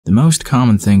The most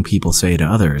common thing people say to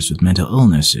others with mental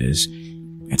illness is,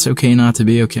 "It's okay not to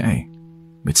be okay."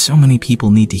 But so many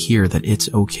people need to hear that it's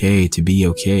okay to be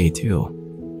okay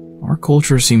too. Our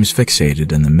culture seems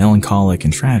fixated on the melancholic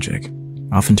and tragic,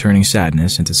 often turning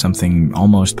sadness into something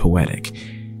almost poetic.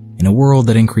 In a world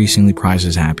that increasingly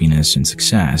prizes happiness and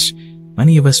success,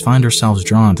 many of us find ourselves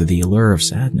drawn to the allure of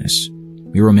sadness.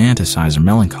 We romanticize our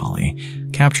melancholy,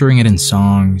 capturing it in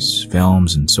songs,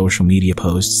 films, and social media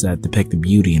posts that depict the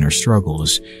beauty in our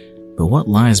struggles. But what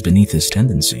lies beneath this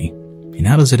tendency, and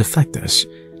how does it affect us?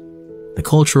 The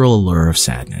cultural allure of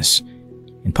sadness.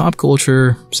 In pop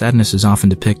culture, sadness is often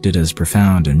depicted as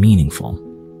profound and meaningful.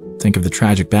 Think of the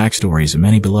tragic backstories of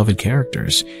many beloved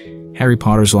characters: Harry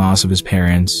Potter's loss of his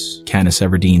parents, Katniss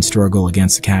Everdeen's struggle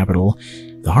against the Capitol,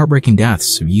 the heartbreaking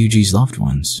deaths of Yuji's loved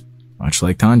ones. Much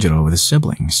like Tanjiro with his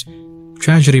siblings,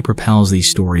 tragedy propels these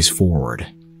stories forward,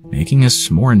 making us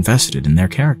more invested in their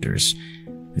characters.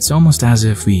 It's almost as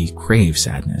if we crave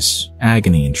sadness,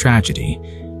 agony, and tragedy.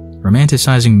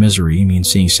 Romanticizing misery means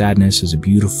seeing sadness as a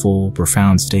beautiful,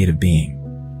 profound state of being.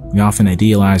 We often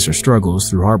idealize our struggles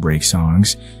through heartbreak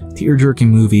songs,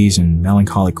 tear-jerking movies, and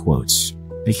melancholic quotes,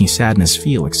 making sadness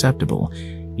feel acceptable,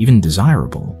 even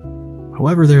desirable.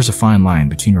 However, there's a fine line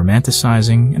between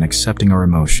romanticizing and accepting our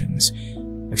emotions.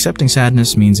 Accepting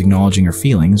sadness means acknowledging our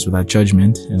feelings without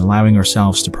judgment and allowing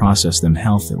ourselves to process them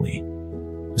healthily.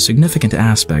 A significant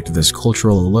aspect of this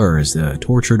cultural allure is the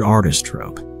tortured artist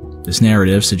trope. This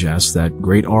narrative suggests that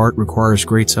great art requires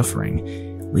great suffering,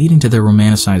 leading to the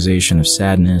romanticization of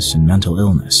sadness and mental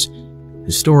illness.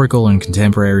 Historical and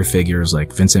contemporary figures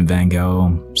like Vincent van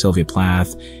Gogh, Sylvia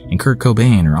Plath, and Kurt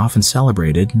Cobain are often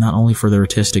celebrated not only for their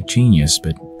artistic genius,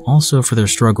 but also for their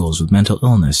struggles with mental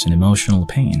illness and emotional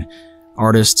pain.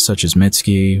 Artists such as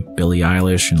Mitski, Billie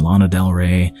Eilish, and Lana Del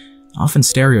Rey, often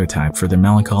stereotyped for their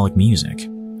melancholic music,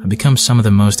 have become some of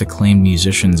the most acclaimed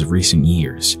musicians of recent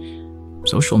years.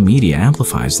 Social media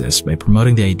amplifies this by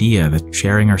promoting the idea that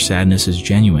sharing our sadness is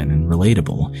genuine and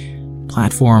relatable.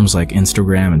 Platforms like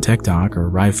Instagram and TikTok are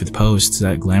rife with posts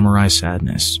that glamorize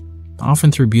sadness,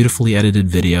 often through beautifully edited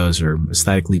videos or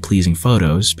aesthetically pleasing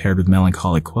photos paired with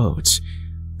melancholic quotes.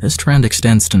 This trend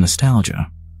extends to nostalgia,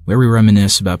 where we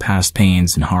reminisce about past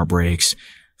pains and heartbreaks,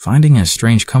 finding a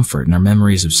strange comfort in our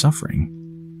memories of suffering.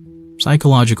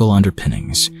 Psychological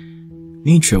underpinnings.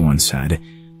 Nietzsche once said,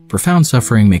 "Profound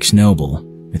suffering makes noble,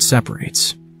 it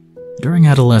separates." During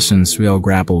adolescence, we all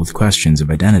grapple with questions of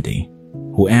identity.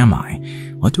 Who am I?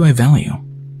 What do I value?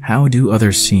 How do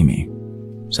others see me?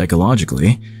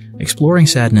 Psychologically, exploring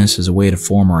sadness as a way to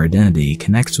form our identity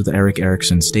connects with Erik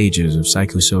Erikson's stages of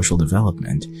psychosocial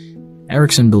development.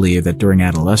 Erikson believed that during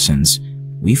adolescence,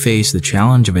 we face the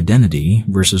challenge of identity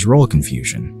versus role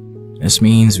confusion. This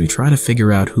means we try to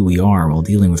figure out who we are while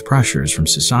dealing with pressures from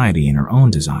society and our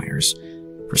own desires.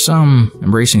 For some,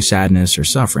 embracing sadness or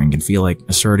suffering can feel like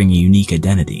asserting a unique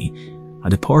identity, a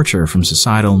departure from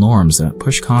societal norms that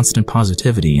push constant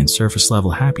positivity and surface-level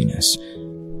happiness.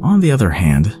 On the other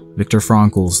hand, Viktor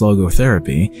Frankl's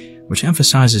logotherapy, which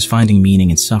emphasizes finding meaning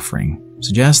in suffering,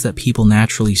 suggests that people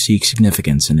naturally seek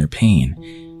significance in their pain.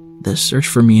 This search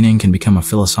for meaning can become a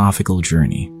philosophical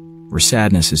journey, where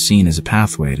sadness is seen as a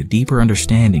pathway to deeper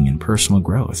understanding and personal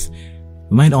growth.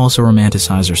 We might also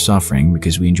romanticize our suffering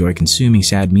because we enjoy consuming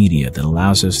sad media that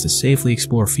allows us to safely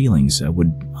explore feelings that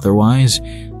would otherwise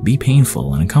be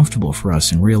painful and uncomfortable for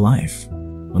us in real life.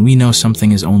 When we know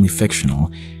something is only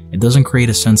fictional, it doesn't create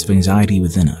a sense of anxiety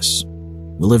within us.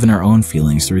 We live in our own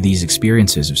feelings through these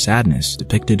experiences of sadness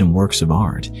depicted in works of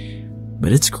art.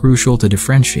 But it's crucial to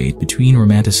differentiate between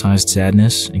romanticized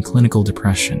sadness and clinical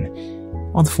depression.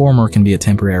 While the former can be a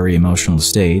temporary emotional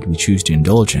state we choose to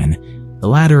indulge in, the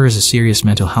latter is a serious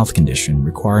mental health condition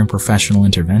requiring professional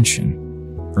intervention.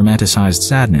 Romanticized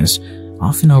sadness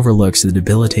often overlooks the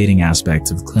debilitating aspects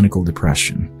of clinical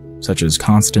depression, such as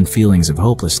constant feelings of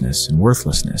hopelessness and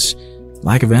worthlessness,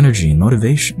 lack of energy and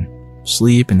motivation,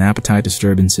 sleep and appetite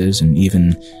disturbances, and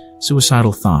even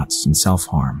suicidal thoughts and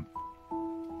self-harm.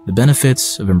 The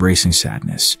benefits of embracing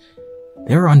sadness.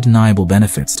 There are undeniable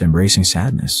benefits to embracing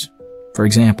sadness. For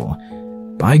example,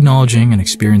 by acknowledging and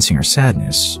experiencing our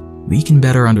sadness, we can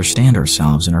better understand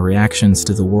ourselves and our reactions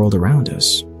to the world around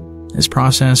us. This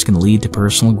process can lead to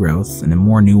personal growth and a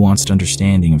more nuanced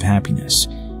understanding of happiness.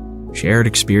 Shared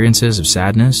experiences of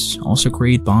sadness also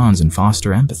create bonds and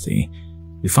foster empathy.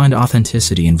 We find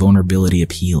authenticity and vulnerability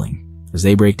appealing, as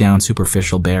they break down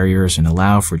superficial barriers and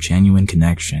allow for genuine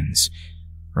connections.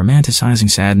 Romanticizing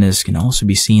sadness can also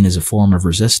be seen as a form of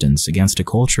resistance against a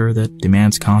culture that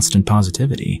demands constant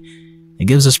positivity. It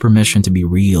gives us permission to be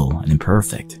real and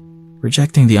imperfect,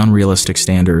 rejecting the unrealistic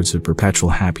standards of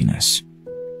perpetual happiness.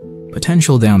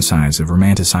 Potential downsides of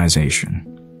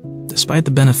romanticization. Despite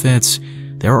the benefits,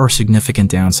 there are significant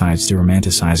downsides to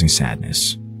romanticizing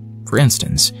sadness. For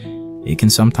instance, it can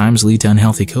sometimes lead to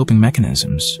unhealthy coping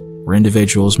mechanisms, where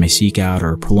individuals may seek out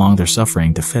or prolong their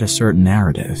suffering to fit a certain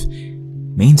narrative.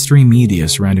 Mainstream media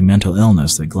surrounding mental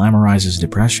illness that glamorizes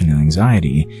depression and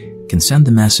anxiety can send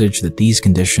the message that these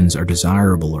conditions are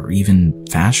desirable or even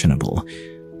fashionable.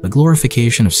 The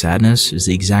glorification of sadness is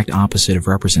the exact opposite of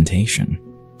representation.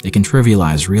 It can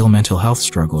trivialize real mental health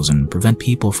struggles and prevent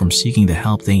people from seeking the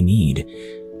help they need.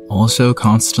 Also,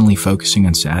 constantly focusing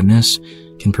on sadness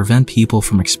can prevent people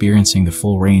from experiencing the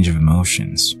full range of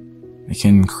emotions. It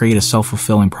can create a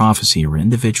self-fulfilling prophecy where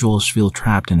individuals feel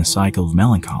trapped in a cycle of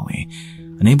melancholy,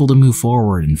 unable to move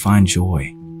forward and find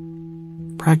joy.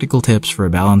 Practical tips for a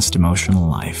balanced emotional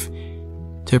life.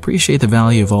 To appreciate the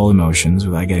value of all emotions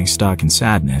without getting stuck in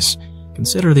sadness,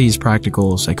 consider these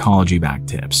practical psychology-backed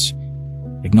tips.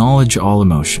 Acknowledge all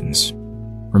emotions.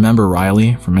 Remember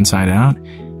Riley from Inside Out?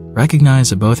 Recognize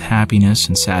that both happiness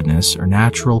and sadness are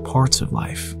natural parts of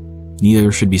life.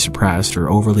 Neither should be suppressed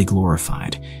or overly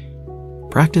glorified.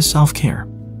 Practice self-care.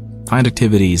 Find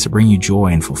activities that bring you joy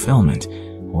and fulfillment,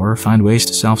 or find ways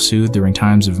to self-soothe during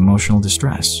times of emotional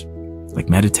distress, like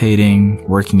meditating,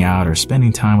 working out, or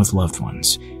spending time with loved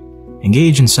ones.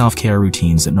 Engage in self-care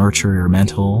routines that nurture your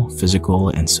mental, physical,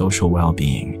 and social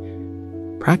well-being.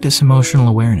 Practice emotional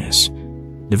awareness.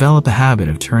 Develop a habit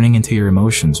of turning into your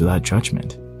emotions without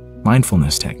judgment.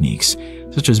 Mindfulness techniques,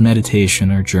 such as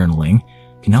meditation or journaling,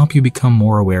 can help you become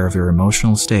more aware of your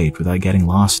emotional state without getting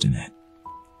lost in it.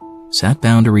 Set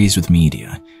boundaries with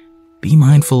media. Be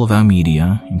mindful of how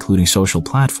media, including social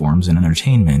platforms and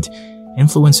entertainment,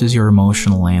 influences your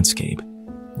emotional landscape.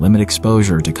 Limit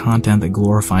exposure to content that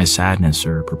glorifies sadness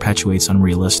or perpetuates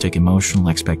unrealistic emotional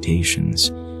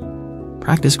expectations.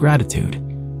 Practice gratitude.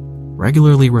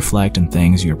 Regularly reflect on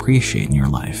things you appreciate in your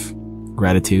life.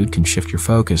 Gratitude can shift your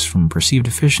focus from perceived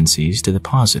deficiencies to the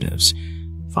positives,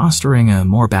 fostering a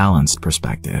more balanced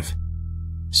perspective.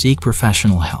 Seek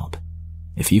professional help.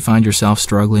 If you find yourself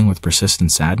struggling with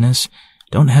persistent sadness,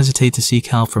 don't hesitate to seek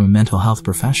help from a mental health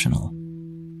professional.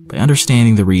 By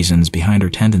understanding the reasons behind our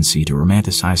tendency to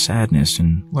romanticize sadness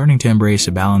and learning to embrace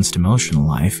a balanced emotional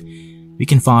life, we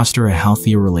can foster a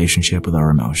healthier relationship with our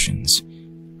emotions.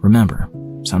 Remember,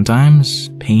 sometimes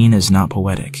pain is not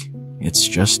poetic. It's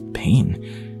just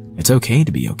pain. It's okay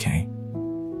to be okay.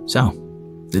 So,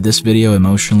 did this video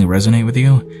emotionally resonate with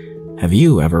you? Have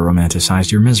you ever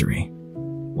romanticized your misery?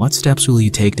 What steps will you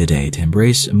take today to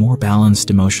embrace a more balanced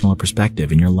emotional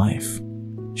perspective in your life?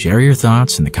 Share your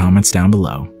thoughts in the comments down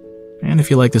below. And if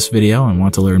you like this video and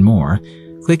want to learn more,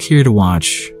 click here to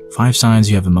watch 5 signs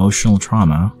you have emotional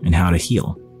trauma and how to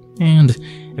heal. And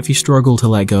if you struggle to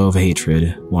let go of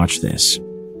hatred, watch this.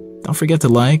 Don't forget to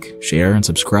like, share, and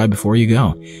subscribe before you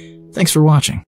go. Thanks for watching.